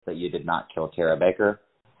you did not kill Tara Baker?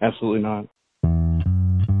 Absolutely not.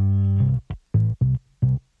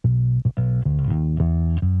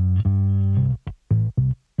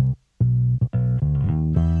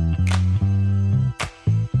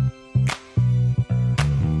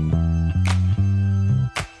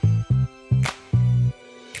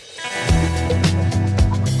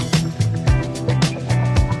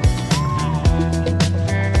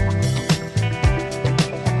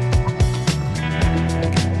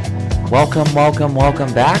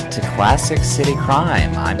 Welcome back to Classic City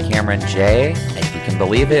Crime. I'm Cameron J. If you can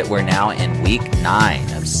believe it, we're now in week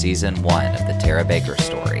 9 of season 1 of the Tara Baker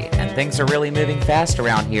story, and things are really moving fast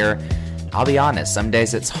around here. I'll be honest, some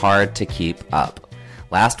days it's hard to keep up.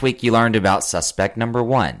 Last week you learned about suspect number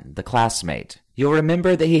 1, the classmate. You'll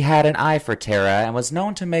remember that he had an eye for Tara and was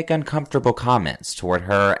known to make uncomfortable comments toward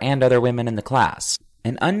her and other women in the class.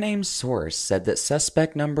 An unnamed source said that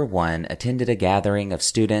suspect number 1 attended a gathering of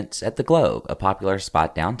students at the Globe, a popular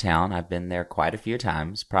spot downtown. I've been there quite a few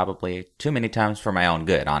times, probably too many times for my own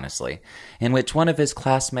good, honestly, in which one of his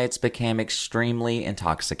classmates became extremely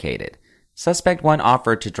intoxicated. Suspect 1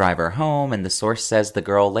 offered to drive her home, and the source says the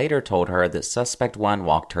girl later told her that suspect 1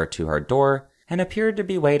 walked her to her door and appeared to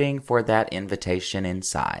be waiting for that invitation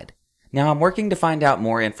inside. Now, I'm working to find out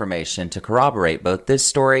more information to corroborate both this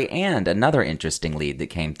story and another interesting lead that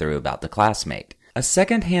came through about the classmate. A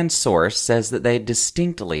second-hand source says that they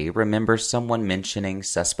distinctly remember someone mentioning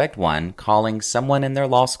suspect 1 calling someone in their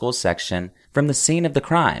law school section from the scene of the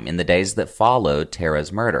crime in the days that followed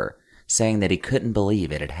Tara's murder, saying that he couldn't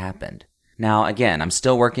believe it had happened. Now, again, I'm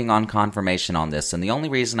still working on confirmation on this, and the only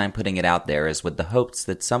reason I'm putting it out there is with the hopes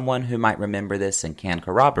that someone who might remember this and can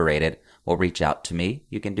corroborate it will reach out to me.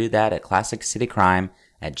 You can do that at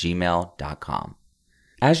classiccitycrime@gmail.com.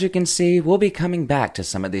 As you can see, we'll be coming back to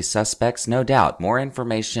some of these suspects, no doubt. More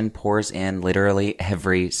information pours in literally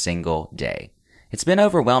every single day. It's been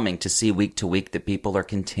overwhelming to see week to week that people are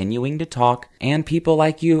continuing to talk, and people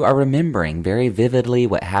like you are remembering very vividly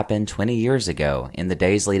what happened 20 years ago in the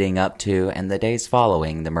days leading up to and the days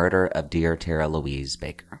following the murder of dear Tara Louise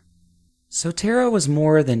Baker. So Tara was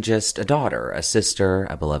more than just a daughter, a sister,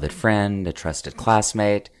 a beloved friend, a trusted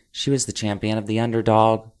classmate. She was the champion of the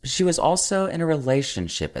underdog, but she was also in a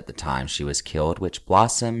relationship at the time she was killed, which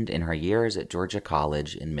blossomed in her years at Georgia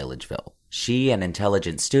College in Milledgeville. She, an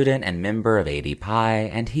intelligent student and member of AD Pi,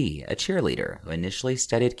 and he, a cheerleader who initially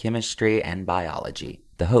studied chemistry and biology,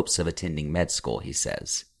 the hopes of attending med school, he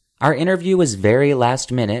says. Our interview was very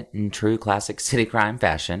last minute in true classic city crime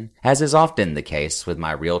fashion, as is often the case with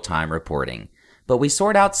my real-time reporting. But we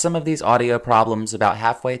sort out some of these audio problems about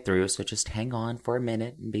halfway through, so just hang on for a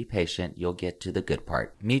minute and be patient. You'll get to the good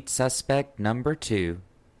part. Meet suspect number 2,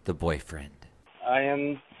 the boyfriend. I am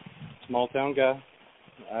a small-town guy.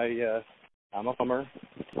 I'm a plumber.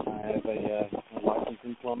 I have a license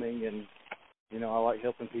in plumbing, and, I like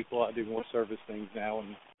helping people. I do more service things now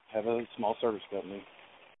and have a small service company.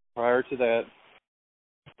 Prior to that,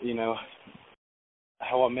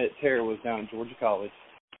 how I met Tara was down at Georgia College.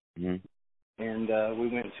 Mm-hmm. And we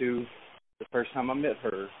went to, the first time I met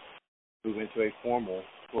her, we went to a formal,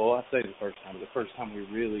 well, I say the first time we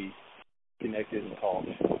really connected and talked.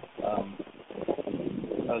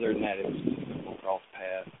 Other than that, it was just a cross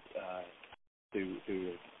path to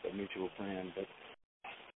a mutual friend. But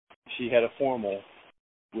she had a formal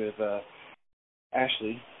with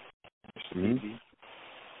Ashley. Mm-hmm.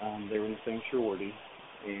 They were in the same sorority,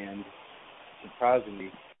 and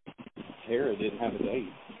surprisingly, Tara didn't have a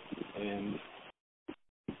date. And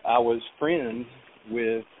I was friends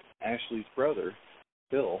with Ashley's brother,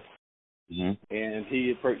 Phil, mm-hmm. and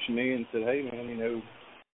he approached me and said, "Hey, man,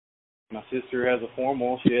 my sister has a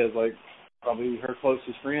formal. She has, probably her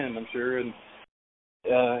closest friend, I'm sure, and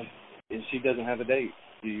she doesn't have a date.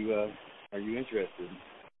 Are you interested?"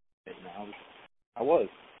 And I was.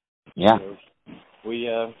 Yeah. So we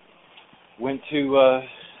went to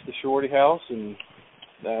the sorority house, and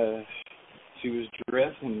she was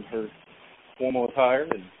dressed in her formal attire,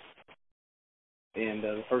 and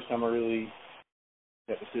the first time I really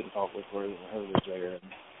got to sit and talk with her was there,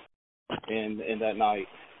 and that night,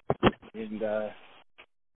 and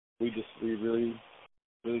we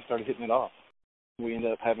really started hitting it off. We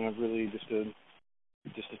ended up having a really just a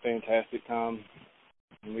fantastic time,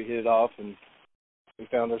 and we hit it off, and we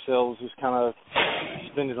found ourselves just kind of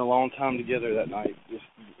spending a long time together that night, just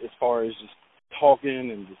as far as just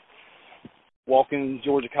talking and just walking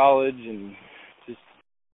Georgia College and just,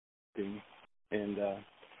 and that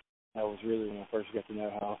was really when I first got to know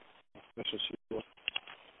how special she was.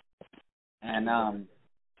 And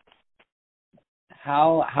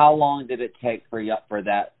How long did it take for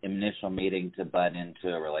that initial meeting to bud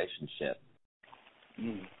into a relationship?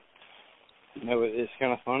 It's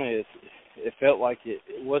kind of funny. It felt like it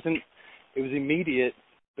wasn't. It was immediate,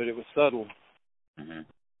 but it was subtle. Mm-hmm.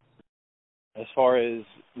 As far as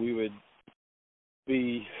we would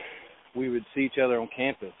see each other on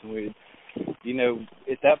campus, and we'd,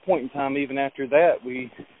 at that point in time, even after that,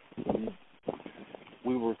 we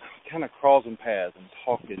were kind of crossing paths and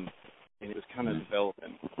talking, and it was kind of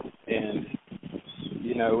developing. And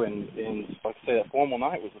and like I say, that formal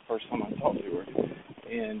night was the first time I talked to her,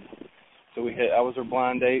 and so I was her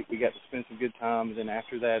blind date. We got to spend some good time, and then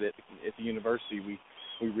after that, at the university, we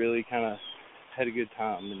really kind of had a good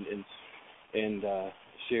time and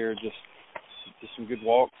shared just some good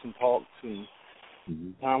walks and talks and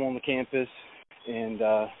time on the campus, and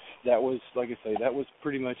that was, like I say, that was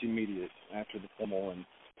pretty much immediate after the formal, and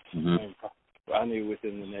I knew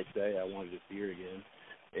within the next day I wanted to see her again,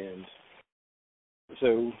 and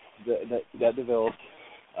so that developed,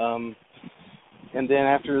 and then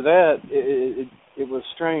after that it was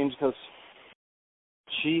strange because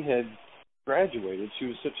she had graduated.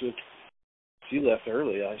 She left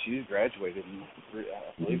early. She graduated in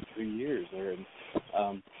I believe 3 years there, and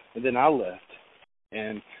then I left,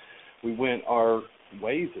 and we went our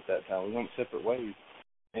ways at that time. We went separate ways,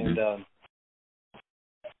 and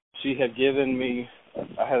she had given me.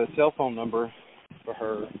 I had a cell phone number for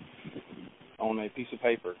her on a piece of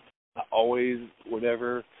paper. I always,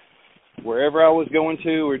 wherever I was going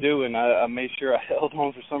to or doing, I made sure I held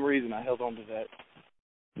on. For some reason, I held on to that.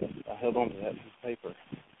 I held on to that piece of paper,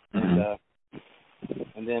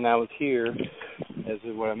 and then I was here. As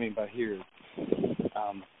is what I mean by here.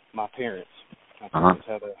 My parents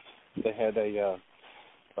had a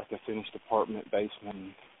like a finished apartment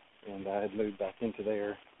basement, and I had moved back into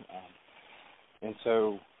there, and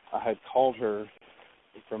so I had called her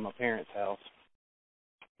from my parents' house,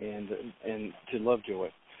 and to Lovejoy.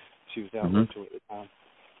 She was out in Lovejoy at the time,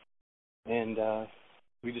 and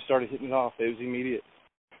we just started hitting it off. It was immediate.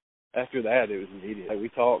 After that, it was immediate. Like, we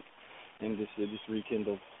talked, and it just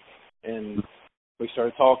rekindled, and we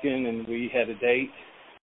started talking, and we had a date,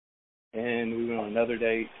 and we went on another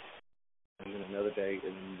date, and then another date,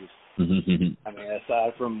 and then just, I mean,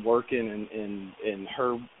 aside from working and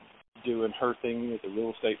her doing her thing with the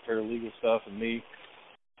real estate paralegal stuff, and me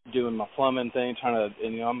doing my plumbing thing,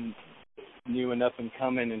 I'm new and up and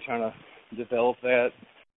coming and trying to develop that.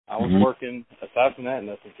 I was working. Aside from that,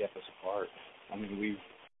 nothing kept us apart. I mean,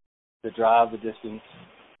 the drive, the distance.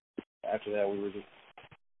 After that, we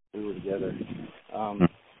were together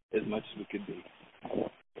as much as we could be,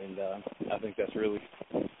 and I think that's really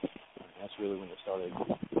when it started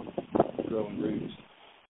growing roots.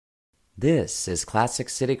 This is Classic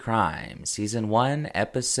City Crime, Season 1,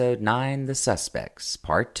 Episode 9, The Suspects,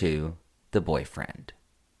 Part 2, The Boyfriend.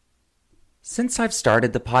 Since I've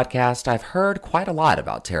started the podcast, I've heard quite a lot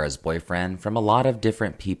about Tara's boyfriend from a lot of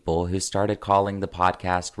different people who started calling the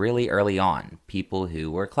podcast really early on, people who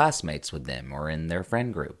were classmates with them or in their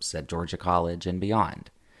friend groups at Georgia College and beyond.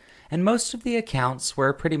 And most of the accounts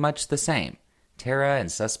were pretty much the same. Tara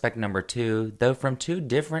and suspect number 2, though from 2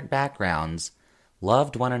 different backgrounds,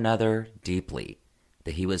 loved one another deeply,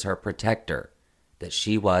 that he was her protector, that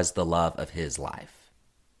she was the love of his life.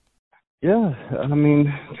 Yeah, I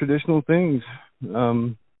mean, traditional things.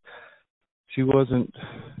 She wasn't,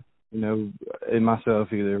 and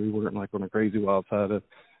myself either. We weren't like on a crazy wild side of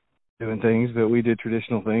doing things, but we did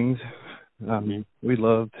traditional things. We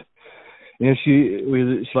loved, she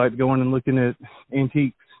liked going and looking at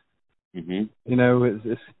antiques. She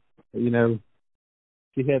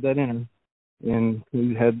had that in her. And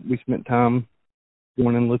we spent time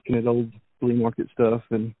going and looking at old flea market stuff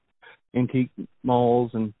and antique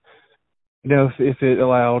malls, and if it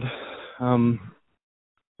allowed,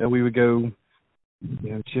 we would go,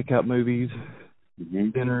 check out movies,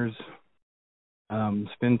 dinners,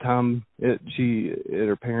 spend time at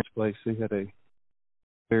her parents' place. They had a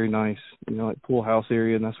very nice, like pool house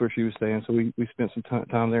area, and that's where she was staying. So we spent some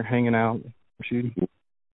time there hanging out. She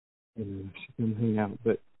didn't hang out,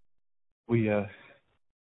 but we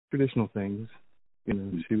traditional things.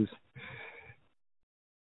 She was.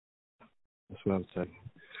 That's what I would say.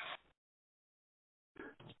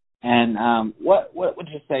 And what would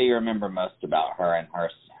you say you remember most about her and her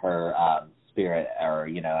spirit, or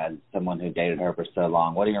as someone who dated her for so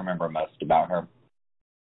long? What do you remember most about her?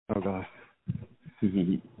 Oh God,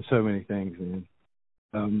 so many things, man.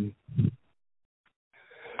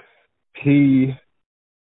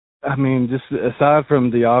 Just aside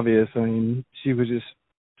from the obvious, she was just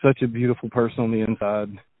such a beautiful person on the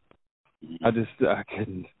inside. I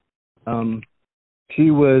couldn't.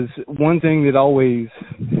 she was one thing that always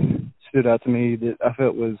stood out to me that I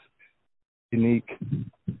felt was unique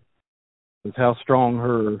was how strong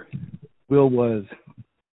her will was,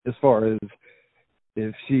 as far as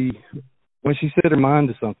when she set her mind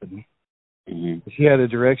to something, if she had a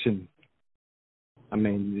direction, I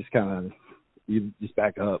mean, you just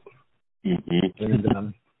back up. And,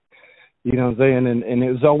 you know what I'm saying? And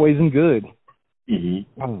it was always in good.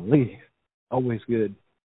 Golly, always good.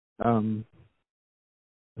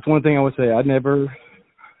 That's one thing I would say. I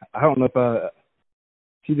don't know if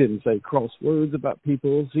she didn't say cross words about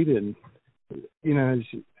people. She didn't, you know,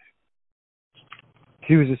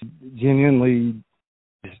 she was just genuinely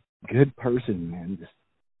just good person, man. Just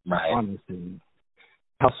honest, and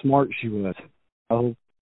how smart she was. How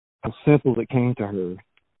simple it came to her,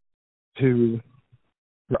 to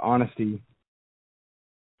her honesty.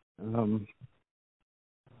 You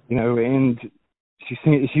know, and she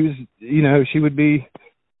was, you know, she liked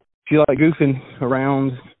goofing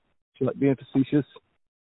around. She liked being facetious.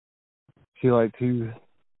 She liked to,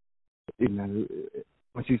 you know,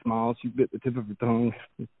 when she smiled, she bit the tip of her tongue.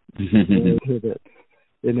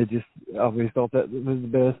 And it just, I always thought that was the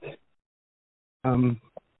best.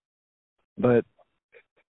 But,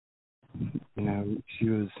 you know, she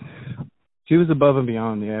was above and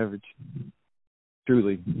beyond the average,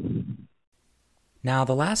 truly. Now,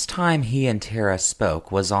 the last time he and Tara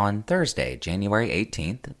spoke was on Thursday, January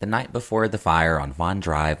 18th, the night before the fire on Vaughn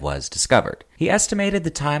Drive was discovered. He estimated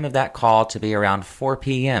the time of that call to be around 4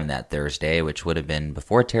 p.m. that Thursday, which would have been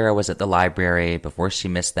before Tara was at the library, before she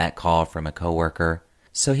missed that call from a coworker.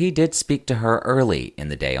 So he did speak to her early in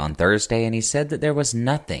the day on Thursday, and he said that there was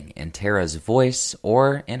nothing in Tara's voice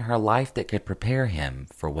or in her life that could prepare him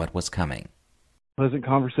for what was coming. Pleasant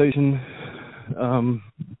conversation.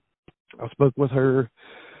 I spoke with her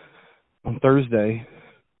on Thursday.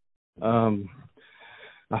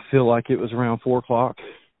 I feel like it was around 4 o'clock,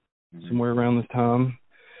 somewhere around this time.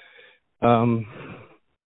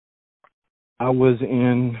 I was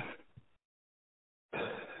in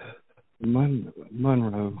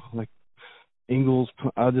Monroe, like Ingalls.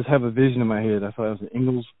 I just have a vision in my head. I thought it was an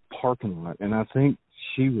Ingalls parking lot, and I think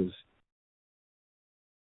she was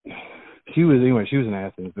in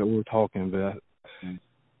Athens, but we were talking, but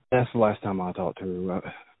that's the last time I talked to her. It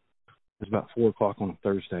was about 4 o'clock on a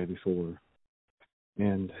Thursday before.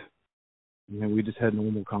 And, you know, we just had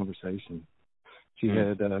normal conversation. She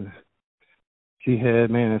had, man,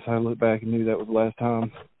 if I look back and knew that was the last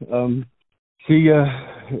time.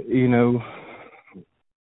 You know,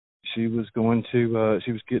 she was she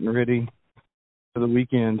was getting ready for the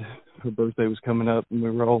weekend. Her birthday was coming up, and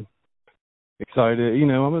we were all excited. You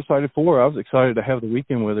know, I'm excited for her. I was excited to have the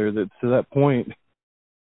weekend with her. That to that point,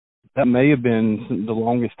 that may have been the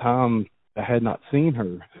longest time I had not seen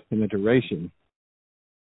her in a duration.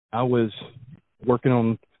 I was working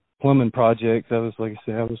on plumbing projects. I was, like I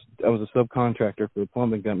said, I was a subcontractor for a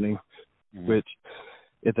plumbing company, which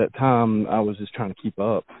at that time I was just trying to keep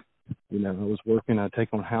up. You know, I was working, I'd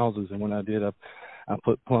take on houses, and when I did, I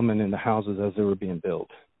put plumbing in the houses as they were being built.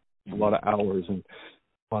 A lot of hours and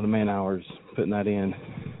a lot of man hours putting that in.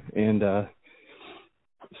 And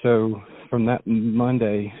so from that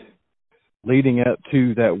Monday leading up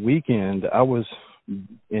to that weekend, I was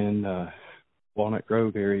in Walnut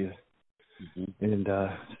Grove area and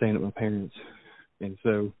staying at my parents'. And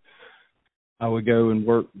so I would go and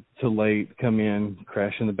work till late, come in,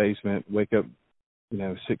 crash in the basement, wake up,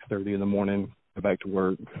 6:30 in the morning, go back to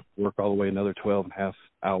work all the way another 12 and a half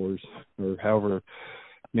hours, or however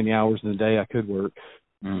many hours in the day I could work.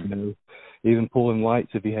 Even pulling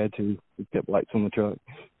lights if you had to. We kept lights on the truck.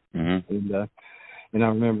 And I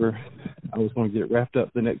remember I was going to get wrapped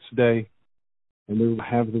up the next day, and we were going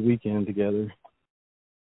to have the weekend together.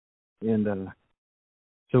 And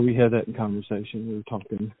so we had that in conversation. We were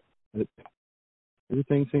talking. But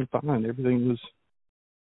everything seemed fine. Everything was,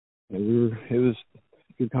 it was a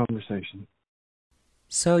good conversation.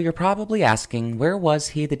 So you're probably asking, where was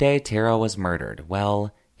he the day Tara was murdered?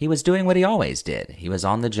 Well, he was doing what he always did. He was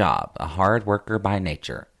on the job, a hard worker by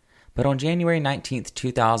nature. But on January 19th,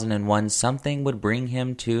 2001, something would bring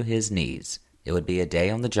him to his knees. It would be a day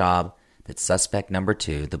on the job that suspect number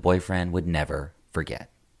 2, the boyfriend, would never forget.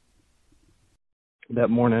 That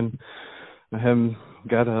morning, I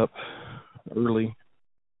got up early.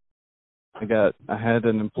 I had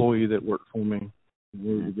an employee that worked for me.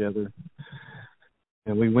 We were together.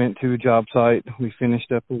 And we went to a job site. We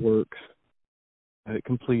finished up the work. Had it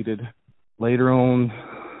completed. Later on,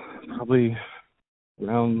 probably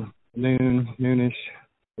around noonish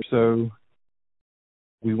or so,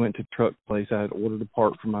 we went to truck place. I had ordered a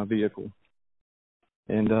part for my vehicle.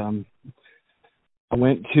 And I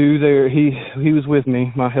went to there. He was with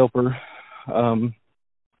me, my helper.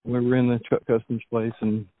 We were in the truck customs place,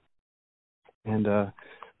 and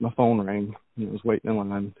my phone rang, and it was waiting in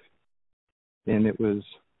line, and it was,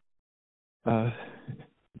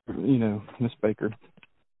 Miss Baker,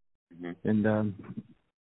 and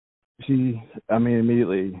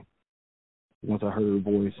immediately once I heard her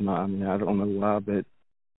voice, and I don't know why, but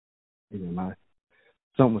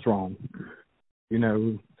something was wrong,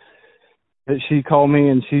 She called me,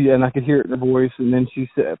 and I could hear it in her voice, and then she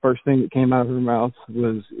said, first thing that came out of her mouth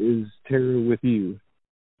was, "Is Tara with you?"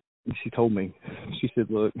 And she told me. She said,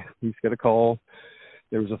 "Look, he's got a call.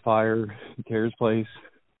 There was a fire at Tara's place.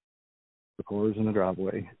 The car's in the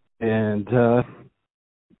driveway." And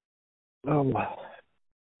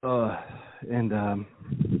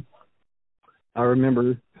I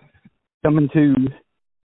remember coming to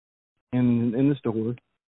in the store,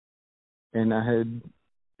 and I had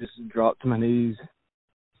just dropped to my knees,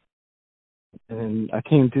 and I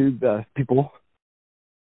came to people,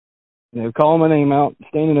 calling my name out,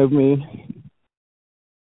 standing over me,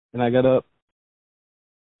 and I got up,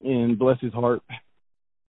 and bless his heart,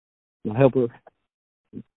 my helper,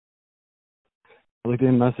 I looked at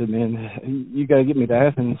him and I said, "Man, you got to get me to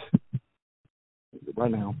Athens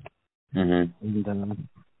right now." And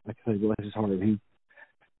like I said, bless his heart,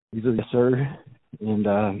 he's a yes, sir, and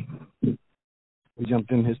we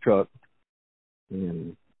jumped in his truck,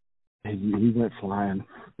 and he went flying.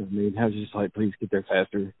 I was just like, "Please get there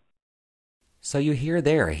faster." So you hear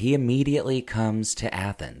there, he immediately comes to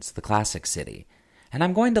Athens, the classic city. And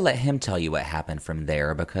I'm going to let him tell you what happened from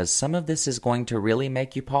there, because some of this is going to really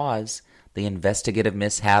make you pause. The investigative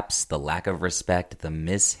mishaps, the lack of respect, the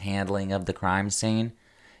mishandling of the crime scene.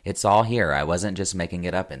 It's all here. I wasn't just making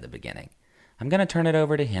it up in the beginning. I'm going to turn it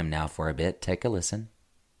over to him now for a bit. Take a listen.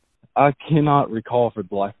 I cannot recall for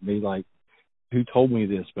the life of me, who told me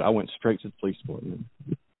this, but I went straight to the police department.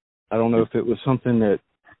 I don't know if it was something that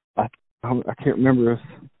I can't remember if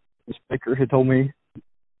Ms. Baker had told me,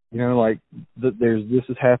 this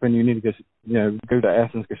has happened. You need to go to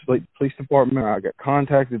Athens, go to the police department. I got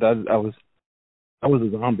contacted. I was a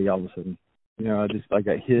zombie all of a sudden. I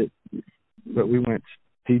got hit, but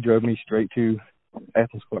he drove me straight to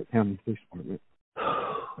Athens Clark County Police Department.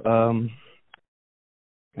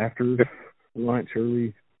 After lunch,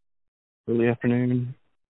 early afternoon,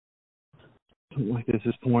 something like this. At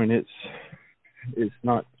this point, it's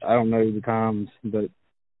not. I don't know the times, but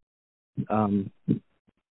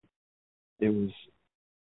it was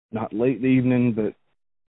not late in the evening, but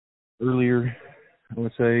earlier. I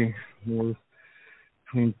would say more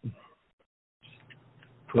between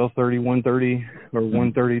 12:30, 1:30, or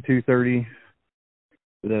 1:30, 2:30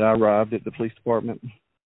 that I arrived at the police department.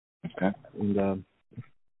 Okay. And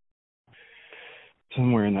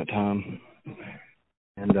somewhere in that time.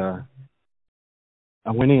 And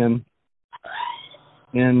I went in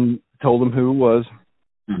and told them who it was.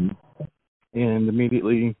 And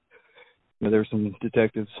immediately, there were some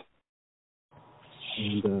detectives.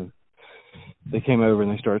 And they came over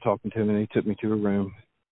and they started talking to me, and they took me to a room,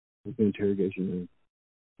 the interrogation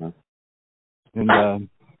room. And I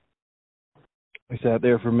sat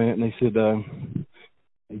there for a minute, and they said,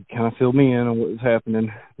 they kind of filled me in on what was happening.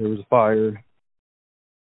 There was a fire.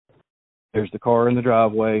 There's the car in the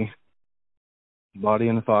driveway, body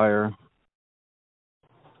in the fire.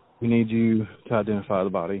 We need you to identify the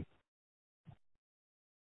body.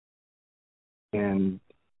 And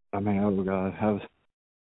oh God, I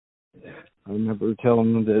remember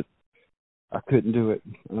telling them that I couldn't do it.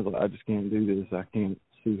 I was like, I just can't do this. I can't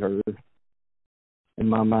see her. In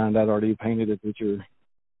my mind, I'd already painted a picture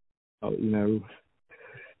of,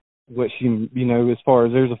 what she, as far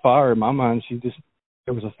as there's a fire in my mind,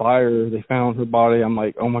 there was a fire. They found her body. I'm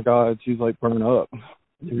like, oh my God, she's like burning up. So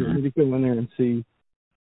you need to go in there and see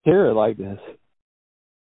Tara like this.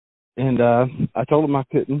 And I told them I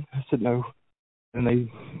couldn't. I said no. And they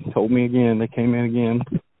told me again. They came in again.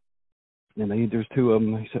 And there's two of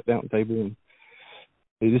them. They sat down at the table and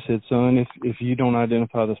they just said, "Son, if you don't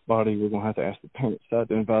identify this body, we're going to have to ask the parents to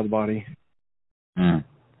identify the body."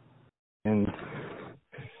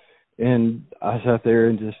 And I sat there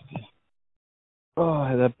and just,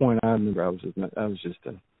 at that point, I remember I was just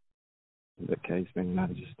a case, man. I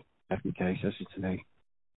was just happy case, I should say.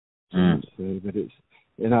 But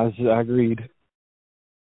I agreed.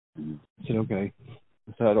 I said, okay.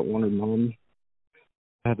 I said, I don't want her mom.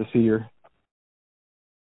 I had to see her.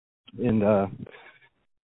 And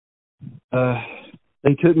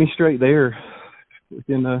they took me straight there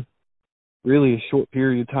within a short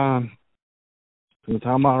period of time. From the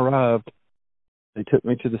time I arrived, they took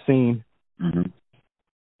me to the scene.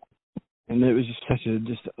 And it was just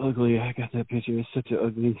just ugly. I got that picture. It's such an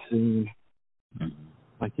ugly scene.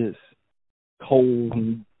 Like it's cold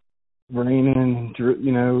and raining, and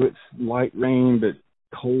it's light rain but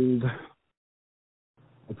cold.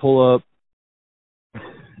 I pull up,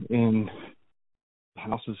 and the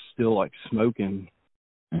house is still like smoking.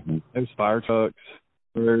 There's fire trucks,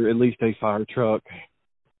 or at least a fire truck,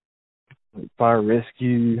 like fire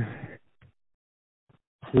rescue,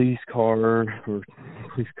 police cars,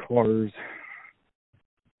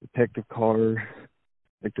 detective cars.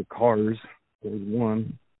 There was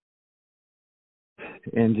one,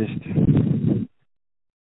 and just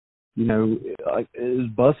like it was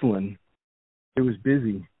bustling. It was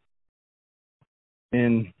busy,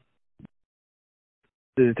 and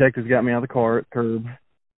the detectives got me out of the car at the curb,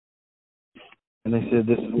 and they said,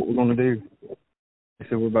 "This is what we're going to do." They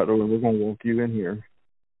said, we're going to walk you in here.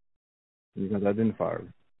 You got the identifier.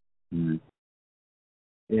 And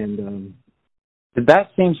did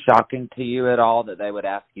that seem shocking to you at all that they would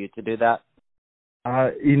ask you to do that?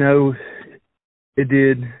 It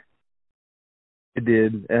did. It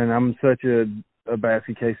did, and I'm such a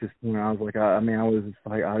basket case this point. I was like, I was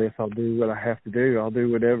like, I guess I'll do what I have to do. I'll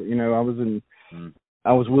do whatever.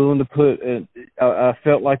 I was willing to put it. I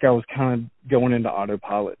felt like I was kind of going into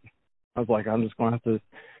autopilot. I was like, I'm just going to have to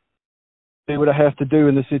do what I have to do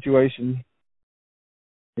in this situation.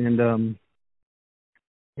 And,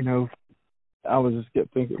 I was just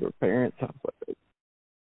kept thinking of her parents. I was like,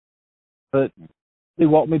 but they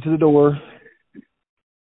walked me to the door,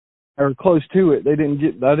 or close to it. I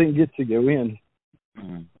didn't get to go in.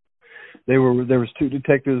 There was two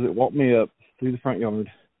detectives that walked me up through the front yard.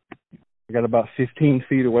 I got about 15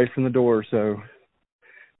 feet away from the door or so,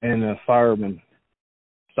 and a fireman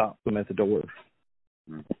stopped them at the door.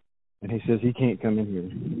 And he says he can't come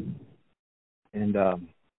in here. And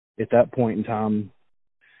at that point in time,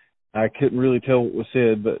 I couldn't really tell what was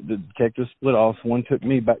said, but the detectives split off. One took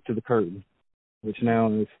me back to the curb, which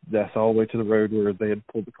now that's all the way to the road where they had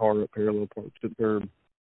pulled the car up parallel parked to the curb.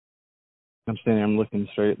 I'm standing there, I'm looking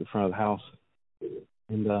straight at the front of the house.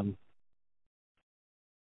 And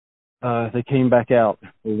they came back out,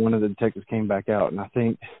 or one of the detectives came back out, and I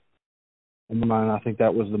think, in my mind, I think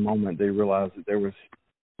that was the moment they realized that there was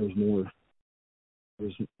more.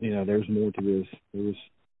 There's more to this. There was,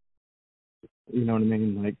 you know what I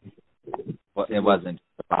mean? Like, well, it wasn't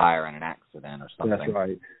a fire and an accident or something.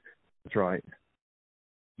 That's right.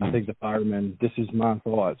 I think the firemen, this is my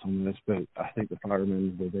thoughts on this, but I think the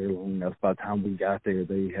firemen were there long enough. By the time we got there,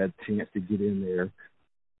 they had a chance to get in there,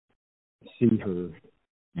 see her,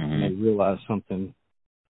 and they realized something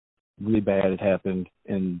really bad had happened,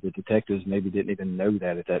 and the detectives maybe didn't even know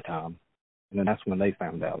that at that time. And then that's when they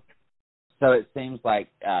found out. So it seems like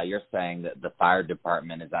you're saying that the fire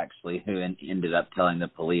department is actually who ended up telling the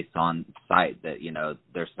police on site that,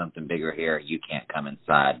 there's something bigger here. You can't come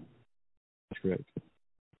inside. That's correct.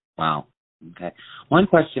 Wow. Okay. One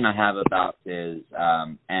question I have about is,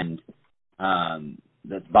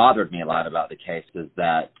 that's bothered me a lot about the case is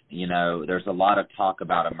that, there's a lot of talk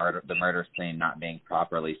about the murder scene not being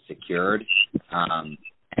properly secured.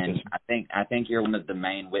 And I think you're one of the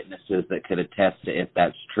main witnesses that could attest to if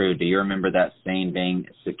that's true. Do you remember that scene being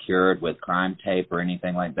secured with crime tape or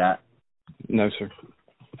anything like that? No, sir.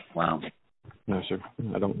 Wow. No, sir.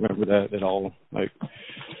 I don't remember that at all. Like,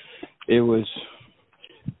 it was,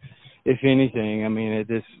 if anything, at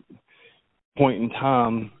this point in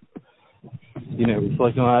time, it's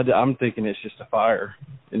like, I'm thinking it's just a fire,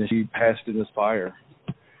 and she passed in this fire.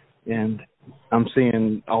 And I'm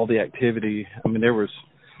seeing all the activity. There was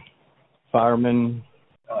firemen,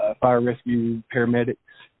 fire rescue, paramedics,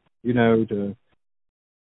 to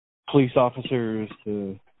police officers,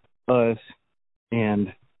 to us. And,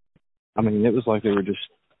 it was like they were just,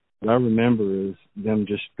 what I remember is them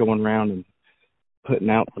just going around and putting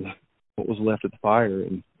out what was left of the fire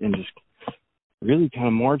and just really kind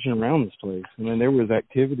of marching around this place. There was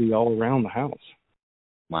activity all around the house.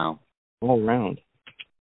 Wow. All around.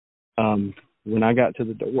 When I got to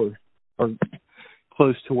the door, or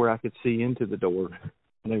close to where I could see into the door,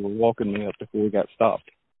 they were walking me up before we got stopped.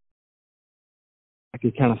 I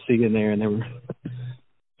could kind of see in there, and they were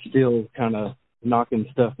still kind of knocking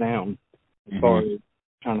stuff down as far as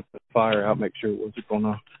trying to put fire out, make sure it wasn't going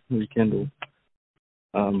to rekindle.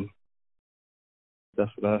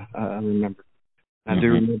 That's what I remember. I do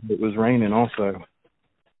remember it was raining also.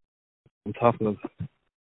 On top of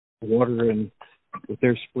the water and with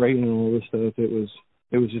their spraying and all this stuff, it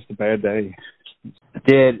was just a bad day.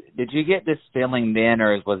 Did you get this feeling then,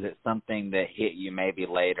 or was it something that hit you maybe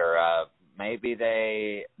later? maybe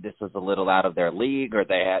this was a little out of their league, or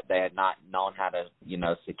they had not known how to,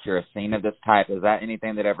 secure a scene of this type? Is that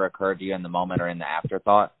anything that ever occurred to you in the moment or in the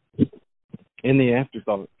afterthought? In the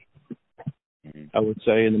afterthought, I would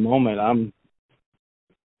say. In the moment, I'm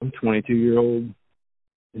 22-year-old.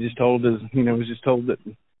 Just told was just told that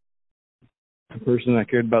the person I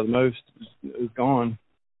cared about the most was gone,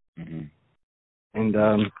 and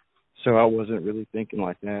so I wasn't really thinking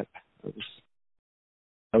like that.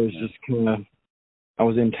 I was just I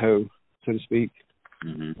was in tow, so to speak,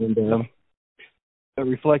 and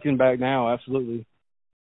reflecting back now, absolutely.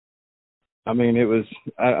 I mean, it was,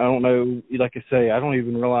 I don't know, like I say, I don't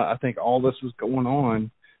even realize, I think all this was going on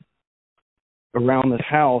around this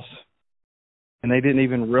house, and they didn't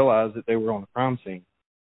even realize that they were on a crime scene.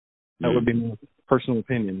 That would be my personal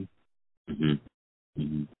opinion.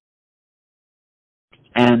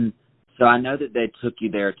 And so I know that they took you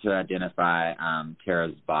there to identify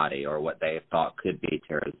Tara's body, or what they thought could be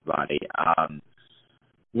Tara's body.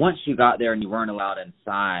 Once you got there and you weren't allowed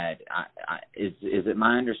inside, is it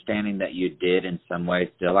my understanding that you did in some way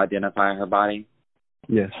still identify her body?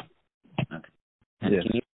 Yes. Okay. And yes.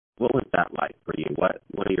 What was that like for you? What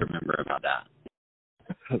do you remember about that?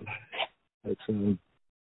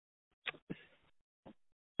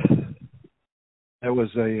 That was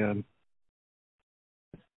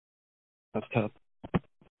that's tough.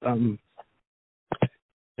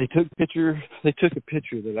 They took a picture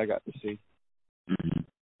that I got to see.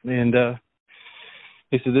 And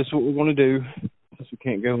he said, "This is what we're going to do. Since we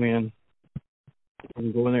can't go in,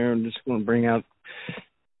 I'm going there and just going to bring out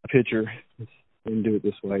a picture and do it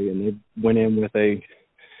this way." And they went in with a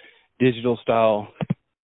digital style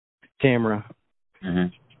camera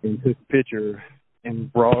and took a picture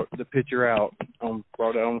and brought the picture out,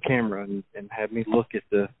 brought it on camera and had me look at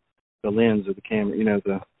the lens of the camera,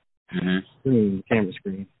 the screen, the camera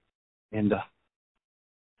screen. And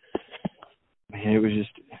man, it was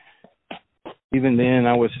just, even then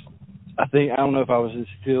I don't know if I was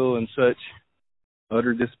still in such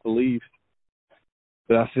utter disbelief,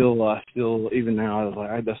 but I feel still, even now, I was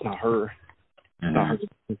like, that's not her.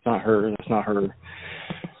 It's not her. That's not her.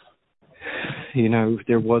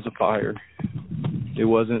 There was a fire. It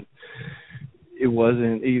wasn't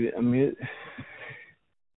even, I mean, it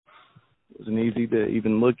wasn't easy to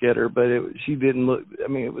even look at her, but she didn't look, I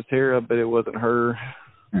mean, it was Tara, but it wasn't her.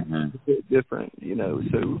 It's a bit different,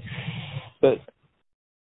 so, but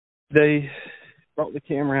they brought the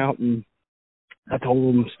camera out, and I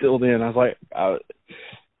told them still then, I was like,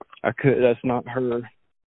 I could, that's not her.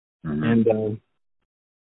 And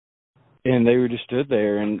they were just stood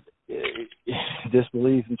there and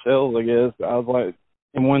disbelief themselves, I guess. I was like,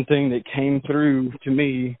 and one thing that came through to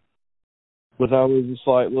me was I was just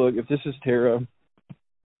like, look, if this is Tara,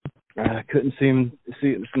 I couldn't see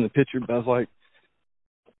it from the picture, but I was like,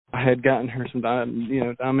 I had gotten her some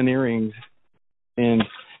diamond earrings, and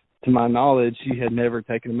to my knowledge, she had never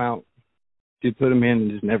taken them out. She'd put them in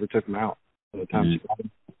and just never took them out by the time she got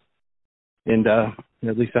them. And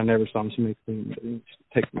at least I never saw them. She makes them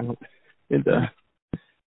take them out. And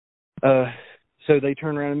so they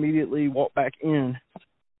turned around immediately, walked back in,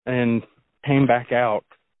 and came back out,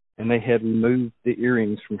 and they had removed the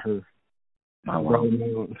earrings from her.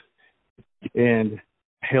 And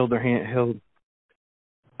held their hand,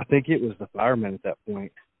 I think it was the fireman at that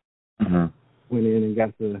point, went in and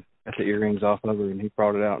got the earrings off of her, and he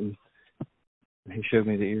brought it out, and he showed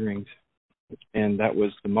me the earrings. And that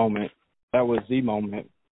was the moment. That was the moment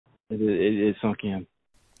it sunk in.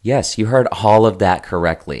 Yes, you heard all of that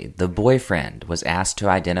correctly. The boyfriend was asked to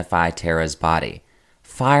identify Tara's body.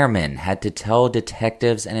 Firemen had to tell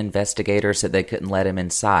detectives and investigators that they couldn't let him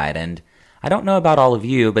inside, and I don't know about all of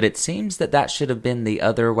you, but it seems that should have been the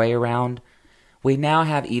other way around. We now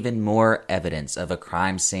have even more evidence of a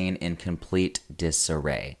crime scene in complete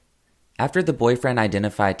disarray. After the boyfriend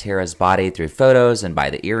identified Tara's body through photos and by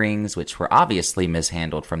the earrings, which were obviously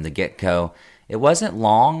mishandled from the get-go, it wasn't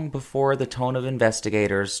long before the tone of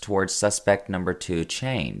investigators towards suspect number 2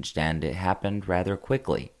 changed, and it happened rather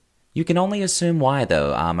quickly. You can only assume why,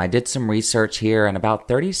 though. I did some research here, and about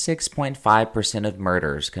 36.5% of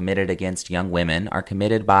murders committed against young women are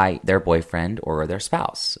committed by their boyfriend or their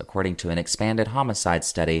spouse, according to an expanded homicide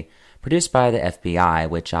study produced by the FBI,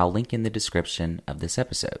 which I'll link in the description of this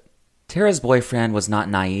episode. Tara's boyfriend was not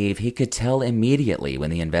naive. He could tell immediately when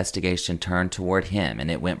the investigation turned toward him, and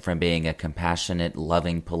it went from being a compassionate,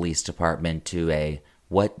 loving police department to a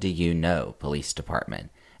what do you know police department.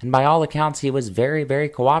 And by all accounts, he was very, very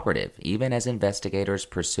cooperative, even as investigators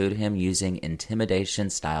pursued him using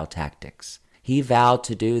intimidation-style tactics. He vowed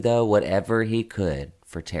to do, though, whatever he could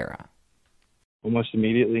for Tara. Almost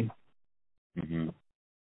immediately, Mm-hmm.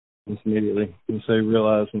 Just immediately. Once they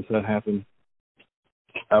realized, once that happened,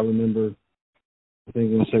 I remember, I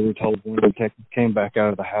think once they were told, one of the detectives came back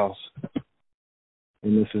out of the house,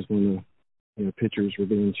 and this is when the pictures were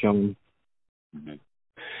being shown, Mm-hmm.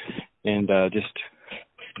 and just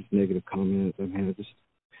negative comments. I mean, it's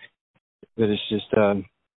just I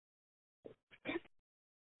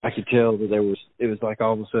could tell that it was like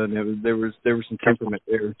all of a sudden there was some temperament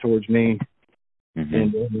there towards me. Mm-hmm.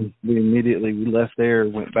 And then we left there,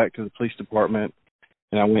 went back to the police department,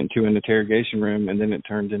 and I went to an interrogation room, and then it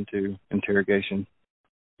turned into interrogation.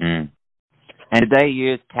 Mm. And did they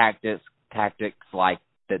use tactics like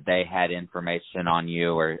that they had information on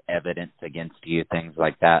you or evidence against you, things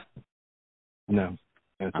like that? No,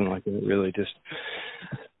 nothing like that, really. Just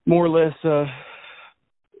more or less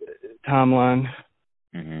timeline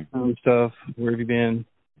stuff. Where have you been?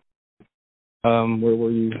 Where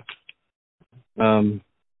were you? And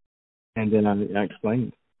then I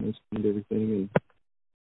explained everything,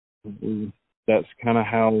 and that's kind of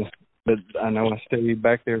how. But I know I stayed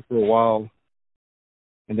back there for a while,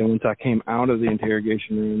 and then once I came out of the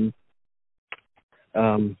interrogation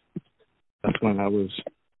room, that's when I was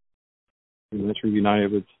pretty much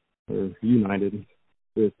united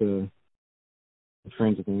with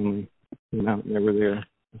friends and family. And out, they were there.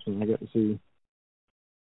 That's when I got to see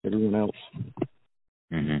everyone else.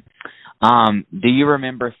 Mm-hmm. Do you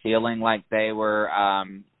remember feeling like they were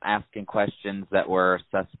asking questions that were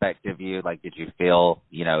suspect of you? Like, did you feel,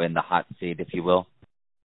 in the hot seat, if you will?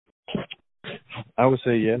 I would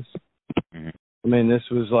say yes. Mm-hmm. I mean, this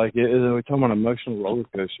was like, we're talking about an emotional roller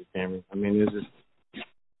coaster, Cameron. I mean, it was just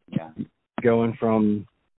going from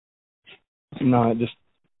not just,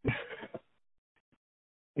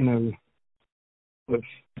 with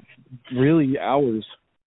really hours.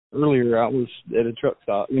 Earlier, I was at a truck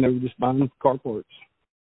stop, just buying car parts,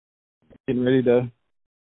 getting ready to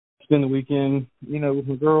spend the weekend, with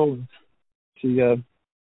my girl. She, and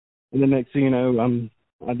the next thing you know, I'm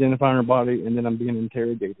identifying her body, and then I'm being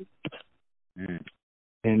interrogated. Mm.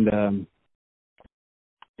 And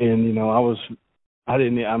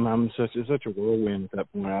I'm such a whirlwind at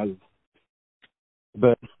that point.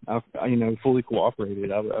 But I fully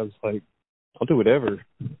cooperated. I was like, I'll do whatever,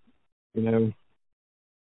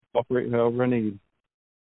 cooperate however I need.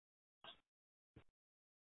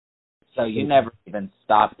 So you never even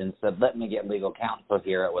stopped and said, "Let me get legal counsel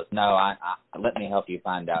here." It was, "No, I let me help you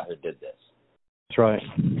find out who did this." That's right.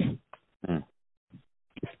 Mm.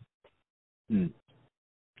 Mm.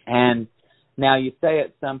 And now you say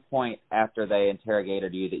at some point after they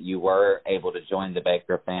interrogated you that you were able to join the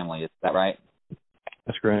Baker family. Is that right?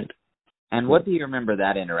 That's correct. And what do you remember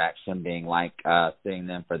that interaction being like, seeing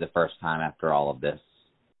them for the first time after all of this?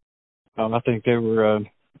 I think they were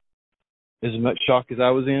as much shock as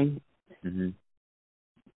I was in. Mm-hmm.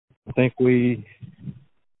 I think we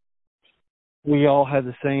all had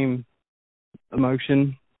the same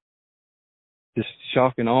emotion, just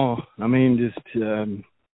shock and awe. I mean,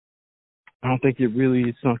 I don't think it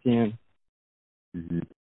really sunk in.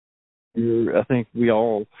 Mm-hmm. I think we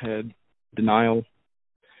all had denial.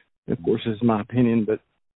 Of course, this is my opinion, but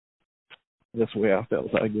that's the way I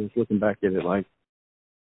felt. I guess looking back at it, like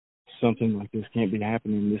something like this can't be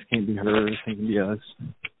happening. This can't be her. This can't be us.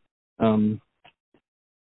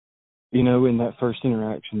 In that first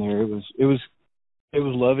interaction there, it was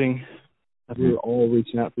loving. We were all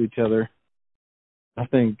reaching out to each other. I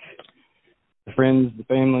think the friends, the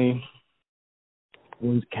family,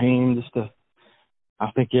 ones came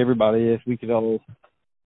I think everybody, if we could all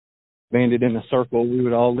banded in a circle, we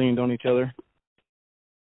would all leaned on each other.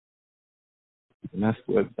 And that's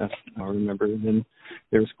I remember. And then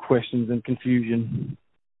there was questions and confusion.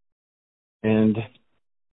 And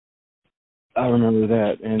I remember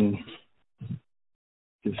that, and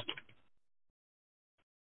just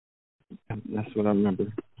that's what I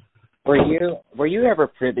remember. Were you ever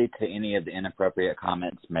privy to any of the inappropriate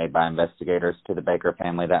comments made by investigators to the Baker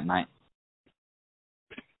family that night?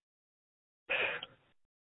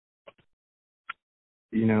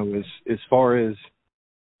 As far as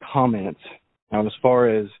comments, now as far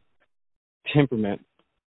as temperament,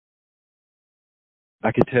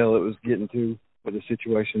 I could tell it was getting to with the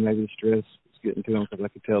situation, maybe the stress was getting to them, because I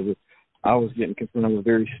could tell that I was getting confronted with a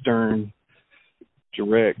very stern,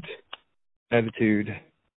 direct attitude.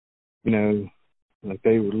 Like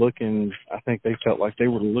they were looking, I think they felt like they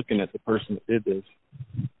were looking at the person that did this.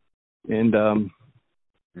 And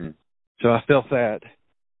so I felt that.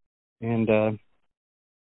 And,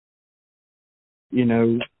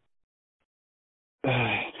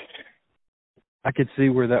 I could see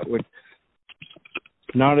where that would,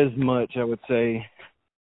 not as much, I would say,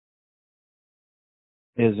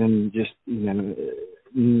 as in just,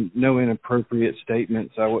 no inappropriate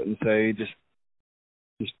statements, I wouldn't say, just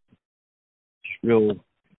real.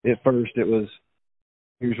 At first it was,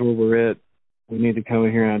 here's where we're at, we need to come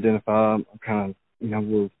in here and identify, kind of,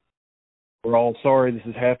 we're all sorry this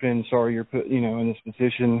is happening, sorry you're put, in this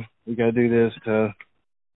position, we got to do this, to,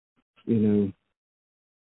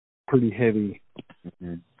 pretty heavy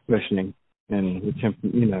questioning, and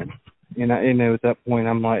and I, at that point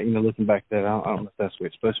I'm like, looking back at that, I don't know if that's what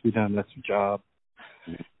it's supposed to be done, that's the job,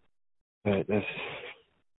 but that's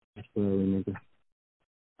what I remember.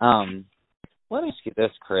 Let me ask you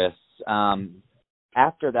this, Chris.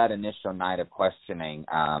 After that initial night of questioning,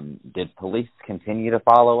 did police continue to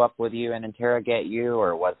follow up with you and interrogate you,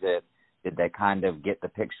 or did they kind of get the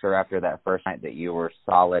picture after that first night that you were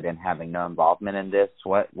solid and having no involvement in this?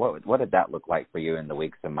 What did that look like for you in the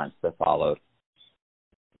weeks and months that followed?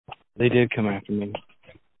 They did come after me.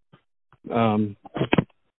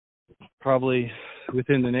 Probably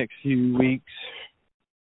within the next few weeks,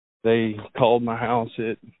 they called my house.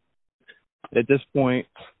 At this point,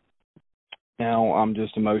 now I'm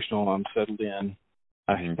just emotional. I'm settled in.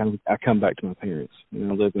 I come back to my parents. I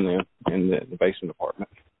live in the basement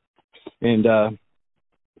apartment, and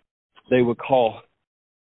they would call.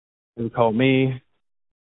 They would call me.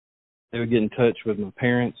 They would get in touch with my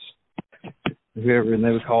parents, whoever, and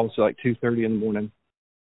they would call us at like 2:30 in the morning,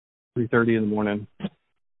 3:30 in the morning,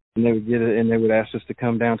 and they would get it, and they would ask us to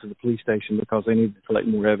come down to the police station because they needed to collect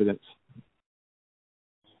more evidence.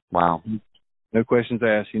 Wow. No questions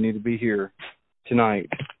asked. You need to be here tonight.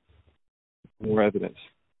 More evidence.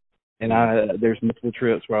 And there's multiple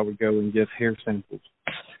trips where I would go and give hair samples,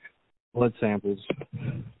 blood samples,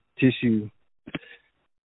 tissue,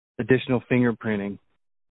 additional fingerprinting.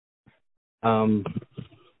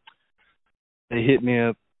 They hit me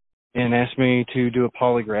up and asked me to do a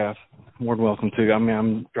polygraph. More than welcome to.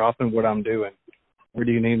 I'm dropping what I'm doing. Where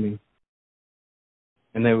do you need me?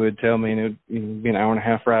 And they would tell me, and it would be an hour and a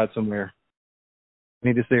half ride somewhere.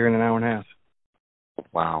 Meet us there in an hour and a half.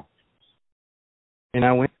 Wow. And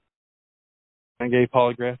I went. I gave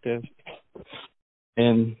polygraph test.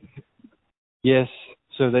 And yes,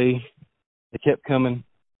 so they kept coming.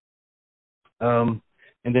 And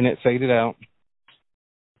then it faded out.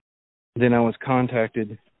 Then I was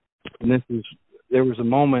contacted, and there was a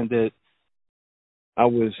moment that I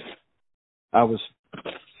was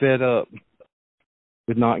fed up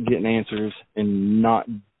with not getting answers and not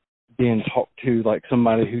being talked to like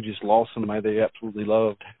somebody who just lost somebody they absolutely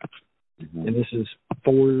loved. Mm-hmm. And this is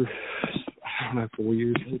 4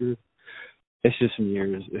 years later. It's just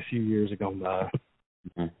a few years have gone by.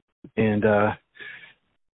 Mm-hmm. And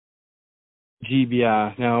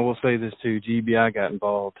GBI, now I will say this too, GBI got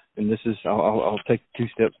involved, and this is, I'll take 2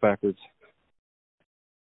 steps backwards.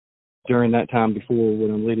 During that time before what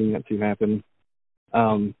I'm leading up to happen,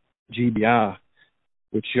 GBI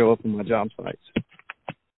would show up on my job sites.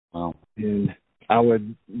 Wow. And I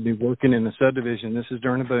would be working in a subdivision. This is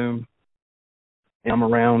during a boom. And I'm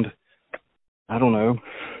around,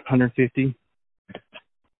 150,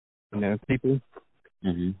 people.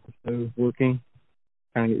 Mm-hmm. So working,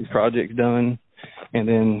 trying to get these projects done. And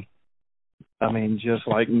then, just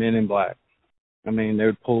like Men in Black. They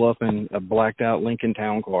would pull up in a blacked out Lincoln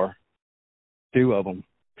Town car, 2 of them.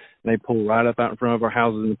 And they pull right up out in front of our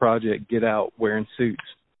houses in the project, get out wearing suits,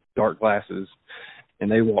 dark glasses. And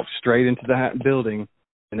they walked straight into the building,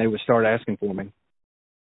 and they would start asking for me.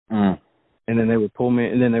 And then they would pull me,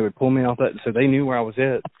 off that. So they knew where I was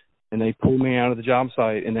at, and they pulled me out of the job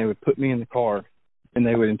site, and they would put me in the car, and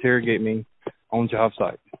they would interrogate me on job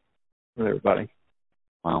site with everybody.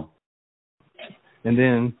 Wow. And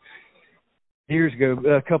then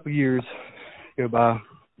a couple years go by,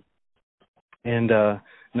 and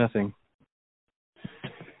nothing.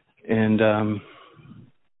 And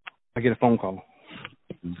I get a phone call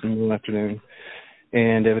in the middle of the afternoon,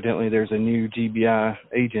 and evidently there's a new GBI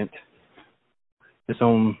agent that's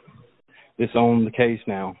on the case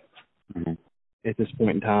now. Mm-hmm. At this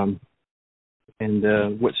point in time. And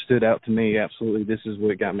what stood out to me, absolutely, this is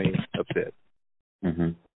what got me upset. Mm-hmm.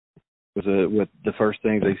 With the first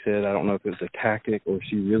thing they said, I don't know if it was a tactic or if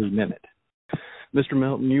she really meant it. Mr.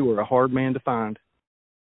 Melton, you were a hard man to find.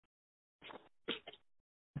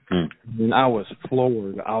 And I was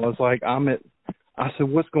floored. I was like, I said,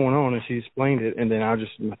 what's going on? And she explained it, and then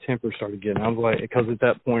my temper started getting. I was like, because at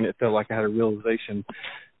that point it felt like I had a realization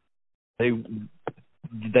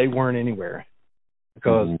they weren't anywhere.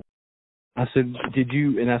 Because I said, did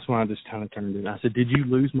you, and that's when I just kind of turned in. I said, did you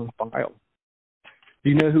lose my file? Do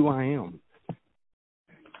you know who I am?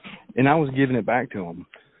 And I was giving it back to them.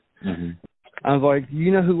 Mm-hmm. I was like, do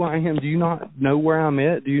you know who I am? Do you not know where I'm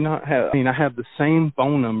at? Do you not have, I have the same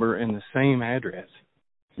phone number and the same address.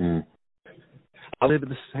 I live at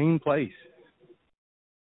the same place.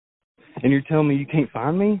 And you're telling me you can't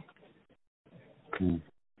find me?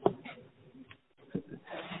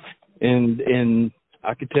 And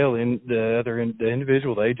I could tell the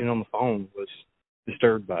individual, the agent on the phone, was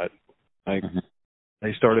disturbed by it. Like,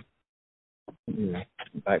 they started,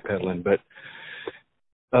 backpedaling. But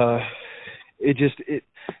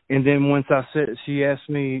and then once I said, she asked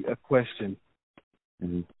me a question,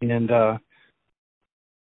 and then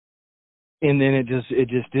it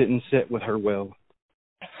just didn't sit with her well,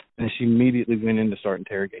 and she immediately went in to start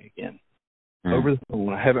interrogating again over the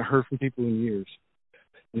phone. I haven't heard from people in years.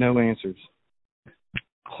 No answers.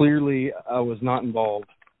 Clearly, I was not involved.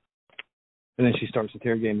 And then she starts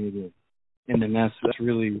interrogating me again, and then that's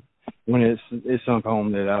really when it's sunk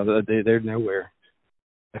home that they're nowhere.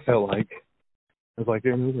 I felt like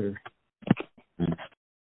they're nowhere.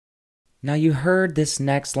 Now, you heard this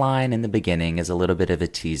next line in the beginning as a little bit of a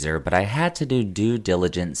teaser, but I had to do due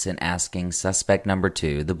diligence in asking suspect number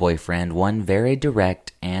 2, the boyfriend, one very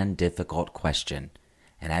direct and difficult question.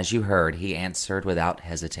 And as you heard, he answered without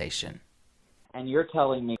hesitation. And you're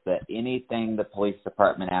telling me that anything the police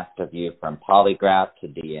department asked of you, from polygraph to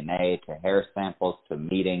DNA to hair samples to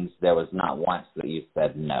meetings, there was not once that you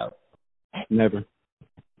said no? Never.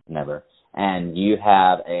 And you've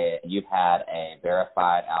had a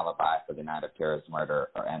verified alibi for the night of Tara's murder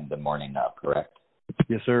and the morning of, correct?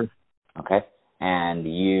 Yes, sir. Okay. And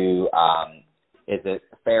you, is it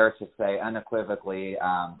fair to say unequivocally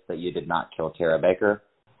that you did not kill Tara Baker?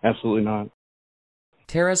 Absolutely not.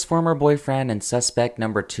 Tara's former boyfriend and suspect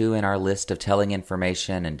number 2 in our list of telling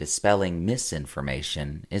information and dispelling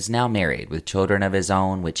misinformation is now married with children of his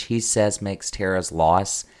own, which he says makes Tara's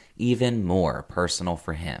loss even more personal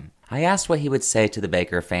for him. I asked what he would say to the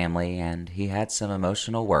Baker family, and he had some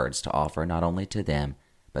emotional words to offer not only to them,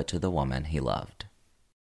 but to the woman he loved.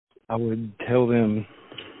 I would tell them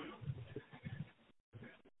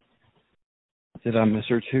that I miss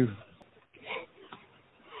her too.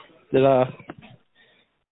 That I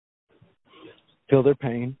feel their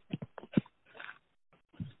pain.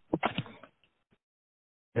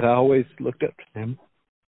 That I always looked up to them.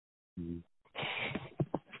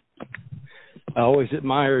 I always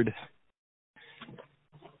admired,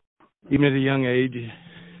 even at a young age,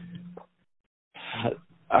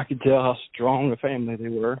 I could tell how strong a family they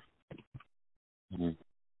were. I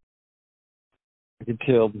could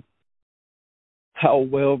tell how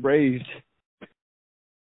well raised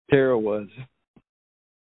Tara was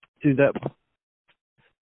to that.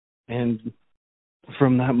 And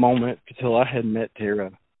from that moment until I had met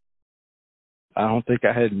Tara, I don't think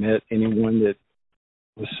I had met anyone that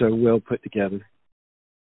was so well put together.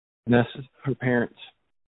 And that's her parents.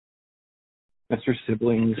 That's her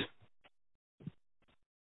siblings.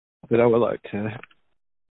 But I would like to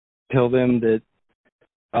tell them that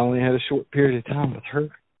I only had a short period of time with her.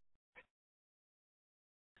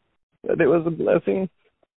 But it was a blessing.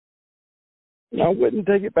 And I wouldn't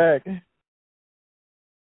take it back.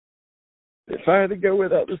 If I had to go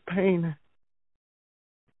without this pain,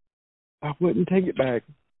 I wouldn't take it back.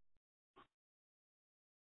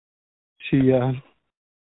 She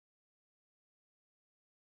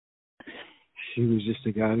was just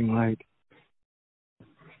a guiding light.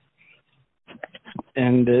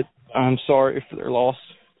 And that I'm sorry for their loss.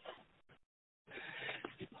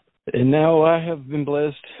 And now I have been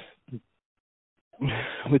blessed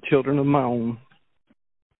with children of my own.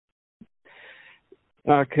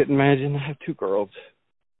 I couldn't imagine. I have 2 girls.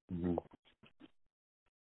 And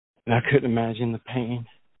I couldn't imagine the pain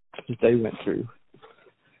that they went through.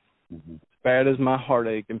 As bad as my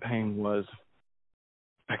heartache and pain was,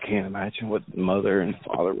 I can't imagine what the mother and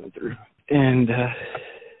father went through. And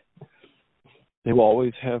they will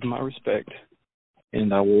always have my respect.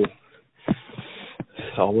 And I will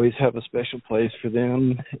always have a special place for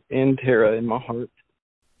them and Tara in my heart.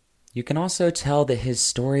 You can also tell that his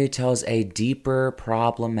story tells a deeper,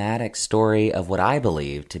 problematic story of what I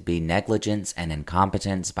believe to be negligence and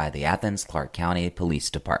incompetence by the Athens-Clarke County Police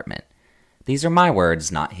Department. These are my words,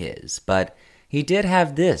 not his, but he did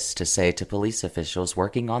have this to say to police officials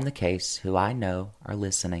working on the case who I know are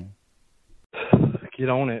listening. Get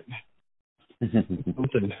on it.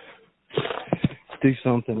 Something. Do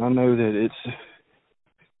something. I know that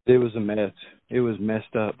it was a mess. It was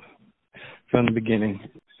messed up from the beginning.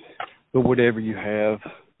 But whatever you have,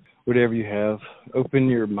 open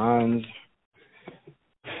your minds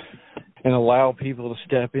and allow people to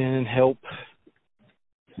step in and help.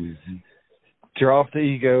 Draw off the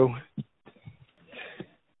ego.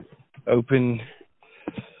 open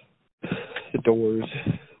the doors.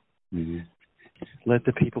 Mm-hmm. Let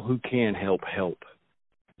the people who can help.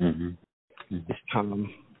 Mm-hmm. Mm-hmm. It's time.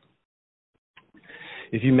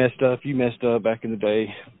 If you messed up back in the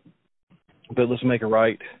day. But let's make it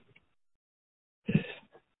right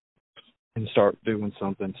and start doing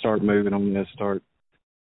something. Start moving on this. Start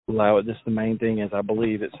allow it. This the main thing is I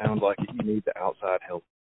believe it sounds like you need the outside help.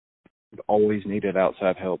 You always needed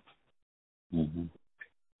outside help. Mm-hmm.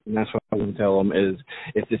 And that's what I want to tell them is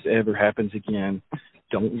if this ever happens again,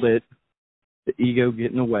 don't let the ego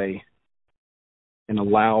get in the way and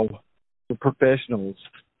allow the professionals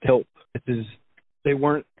help. They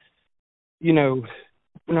weren't, we're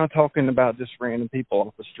not talking about just random people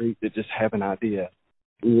off the street that just have an idea.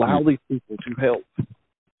 Allow these people to help.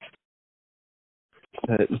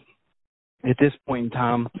 But at this point in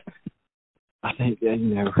time, I think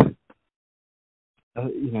that,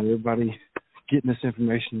 everybody getting this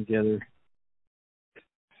information together,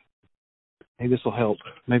 maybe this will help.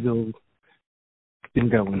 Maybe it'll get them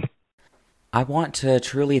going. I want to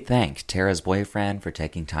truly thank Tara's boyfriend for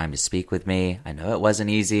taking time to speak with me. I know it wasn't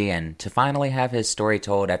easy, and to finally have his story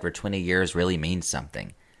told after 20 years really means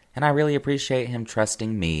something. And I really appreciate him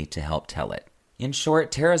trusting me to help tell it. In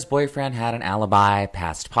short, Tara's boyfriend had an alibi,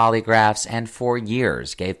 passed polygraphs, and for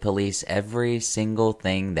years gave police every single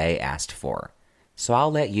thing they asked for. So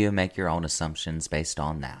I'll let you make your own assumptions based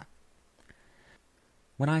on that.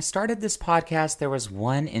 When I started this podcast, there was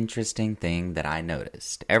one interesting thing that I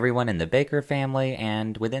noticed. Everyone in the Baker family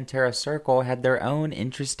and within Tara's circle had their own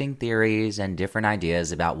interesting theories and different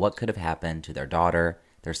ideas about what could have happened to their daughter,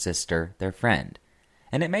 their sister, their friend.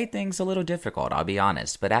 And it made things a little difficult, I'll be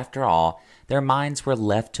honest, but after all, their minds were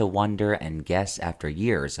left to wonder and guess after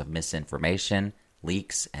years of misinformation,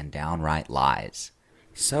 leaks, and downright lies.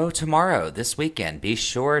 So tomorrow, this weekend, be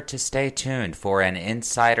sure to stay tuned for an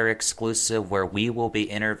insider exclusive where we will be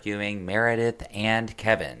interviewing Meredith and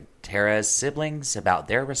Kevin, Tara's siblings, about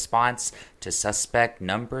their response to suspect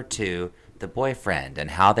number 2, the boyfriend,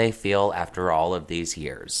 and how they feel after all of these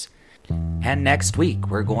years. And next week,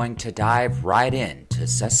 we're going to dive right into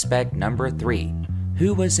suspect number 3.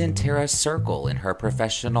 Who was in Tara's circle in her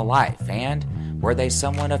professional life, and were they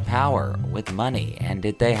someone of power with money, and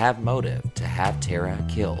did they have motive to have Tara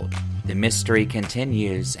killed? The mystery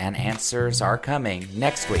continues, and answers are coming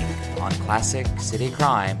next week on Classic City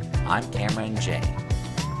Crime. I'm Cameron J.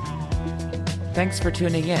 Thanks for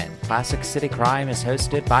tuning in. Classic City Crime is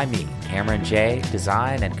hosted by me, Cameron J.,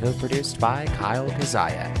 designed and co-produced by Kyle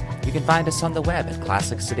Kazaya. You can find us on the web at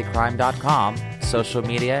ClassicCityCrime.com, social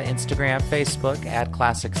media, Instagram, Facebook at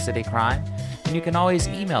Classic City Crime, and you can always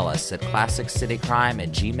email us at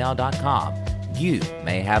ClassicCityCrime@gmail.com. You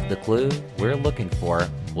may have the clue we're looking for.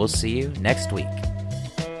 We'll see you next week.